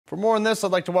For more on this,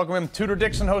 I'd like to welcome him, Tudor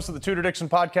Dixon, host of the Tudor Dixon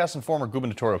podcast and former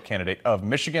gubernatorial candidate of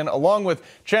Michigan, along with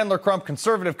Chandler Crump,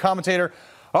 conservative commentator.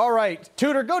 All right,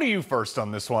 Tudor, go to you first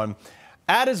on this one.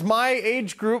 Ad is my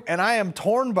age group, and I am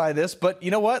torn by this, but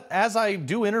you know what? As I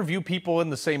do interview people in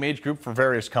the same age group for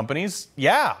various companies,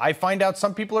 yeah, I find out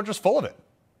some people are just full of it.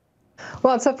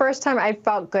 Well, it's the first time I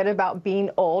felt good about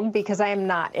being old because I am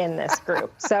not in this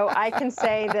group. So I can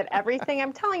say that everything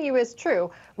I'm telling you is true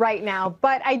right now.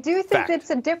 But I do think it's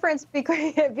a difference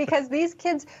because these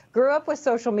kids grew up with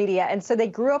social media. And so they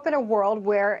grew up in a world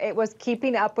where it was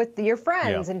keeping up with your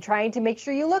friends and trying to make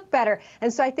sure you look better.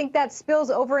 And so I think that spills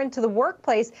over into the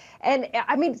workplace. And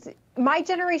I mean, my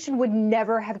generation would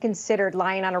never have considered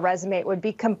lying on a resume. It would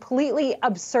be completely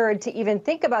absurd to even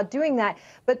think about doing that.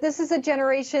 But this is a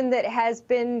generation that has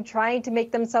been trying to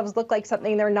make themselves look like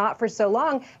something they're not for so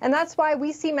long. And that's why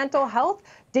we see mental health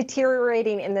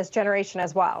deteriorating in this generation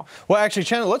as well. Well, actually,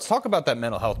 Chandler, let's talk about that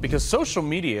mental health, because social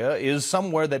media is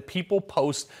somewhere that people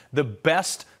post the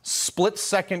best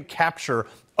split-second capture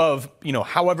of, you know,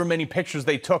 however many pictures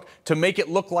they took to make it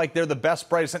look like they're the best,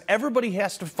 brightest, and everybody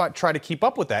has to try to keep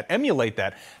up with that, emulate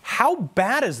that. How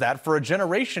bad is that for a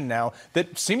generation now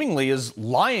that seemingly is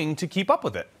lying to keep up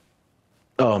with it?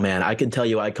 Oh, man, I can tell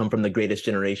you I come from the greatest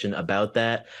generation about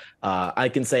that. I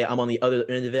can say I'm on the other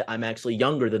end of it. I'm actually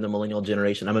younger than the millennial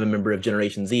generation. I'm a member of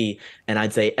Generation Z, and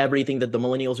I'd say everything that the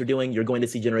millennials are doing, you're going to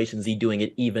see Generation Z doing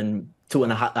it even to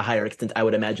a higher extent. I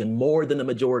would imagine more than the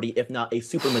majority, if not a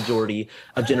super majority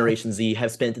of Generation Z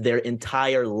have spent their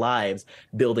entire lives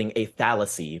building a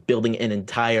fallacy, building an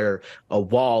entire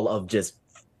wall of just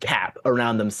cap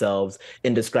around themselves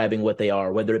in describing what they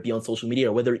are, whether it be on social media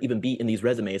or whether it even be in these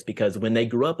resumes. Because when they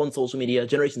grew up on social media,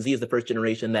 Generation Z is the first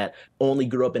generation that only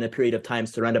grew up in a period of time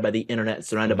surrounded by the internet,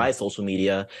 surrounded by social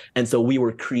media. And so we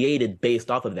were created based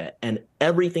off of that. And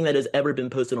everything that has ever been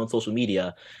posted on social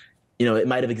media, you know, it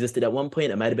might have existed at one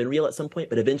point, it might have been real at some point,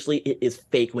 but eventually it is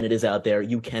fake when it is out there.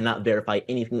 You cannot verify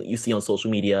anything that you see on social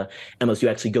media unless you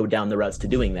actually go down the routes to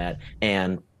doing that.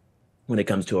 And when it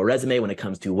comes to a resume, when it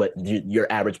comes to what your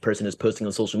average person is posting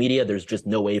on social media, there's just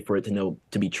no way for it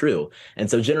to be true. And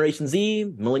so Generation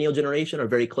Z, millennial generation are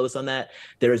very close on that.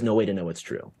 There is no way to know it's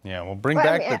true. Yeah, well, bring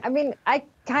back I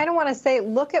kind of want to say,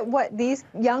 look at what these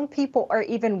young people are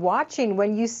even watching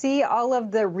when you see all of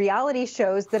the reality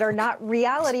shows that are not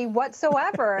reality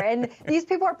whatsoever. And these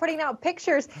people are putting out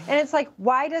pictures, and it's like,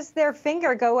 why does their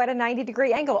finger go at a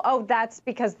 90-degree angle? Oh, that's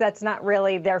because that's not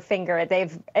really their finger.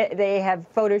 They have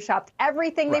photoshopped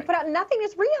everything they put out. Nothing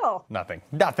is real. Nothing.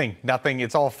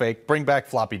 It's all fake. Bring back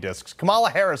floppy disks. Kamala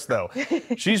Harris, though,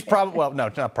 she's probably, well, no,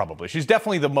 not probably. She's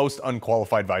definitely the most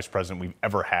unqualified vice president we've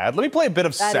ever had. Let me play a bit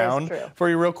of sound for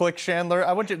you real quick, Chandler.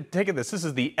 I want you to take it. This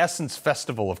is the Essence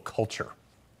Festival of Culture.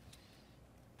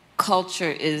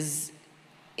 Culture is,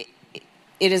 it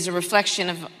is a reflection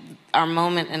of our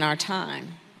moment and our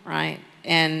time, right?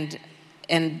 And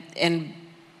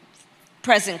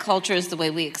present culture is the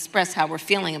way we express how we're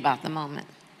feeling about the moment.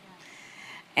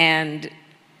 And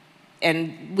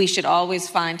we should always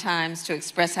find times to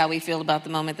express how we feel about the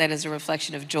moment that is a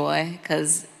reflection of joy,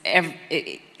 because,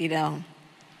 you know,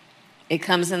 it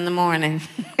comes in the morning.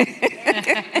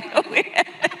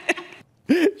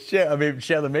 I mean,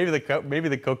 Chandler, maybe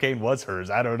the cocaine was hers.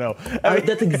 I don't know.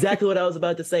 That's exactly what I was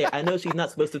about to say. I know she's not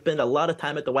supposed to spend a lot of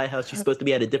time at the White House. She's supposed to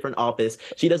be at a different office.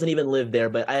 She doesn't even live there.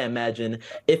 But I imagine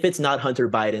if it's not Hunter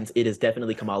Biden's, it is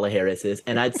definitely Kamala Harris's.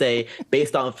 And I'd say,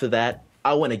 based off of that,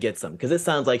 I want to get some, because it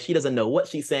sounds like she doesn't know what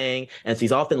she's saying and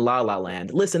she's off in la la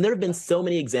land. Listen, there have been so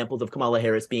many examples of Kamala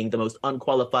Harris being the most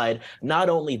unqualified, not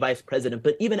only vice president,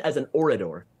 but even as an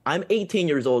orator. I'm 18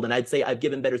 years old, and I'd say I've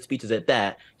given better speeches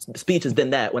than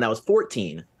that when I was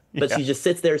 14. But she just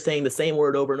sits there saying the same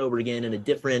word over and over again in a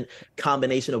different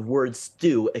combination of words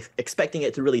stew, expecting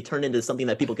it to really turn into something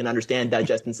that people can understand,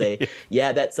 digest, and say,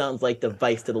 yeah, that sounds like the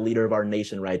vice to the leader of our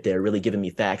nation right there, really giving me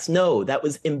facts. No, that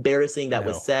was embarrassing. That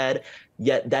was sad.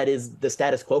 Yet that is the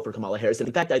status quo for Kamala Harris. And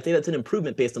in fact, I'd say that's an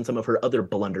improvement based on some of her other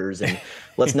blunders. And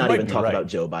let's not even talk about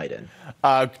Joe Biden.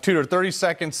 Tudor, 30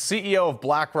 seconds. CEO of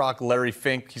BlackRock, Larry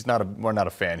Fink. We're not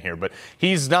a fan here, but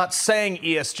he's not saying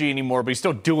ESG anymore, but he's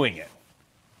still doing it.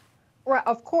 Well,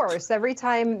 of course, every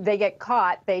time they get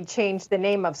caught, they change the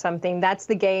name of something. That's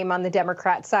the game on the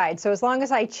Democrat side. So as long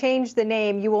as I change the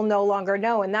name, you will no longer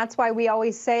know. And that's why we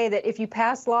always say that if you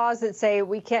pass laws that say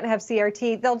we can't have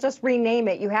CRT, they'll just rename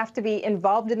it. You have to be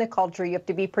involved in the culture. You have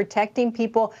to be protecting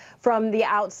people from the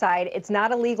outside. It's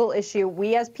not a legal issue.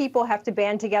 We as people have to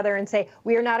band together and say,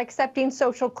 we are not accepting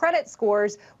social credit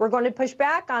scores. We're going to push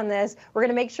back on this. We're going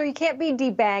to make sure you can't be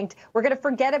debanked. We're going to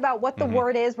forget about what the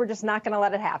word is. We're just not going to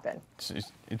let it happen.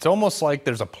 it's almost like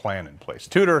there's a plan in place.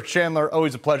 Tudor, Chandler,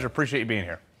 always a pleasure. Appreciate you being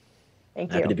here.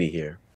 Thank you. Happy to be here.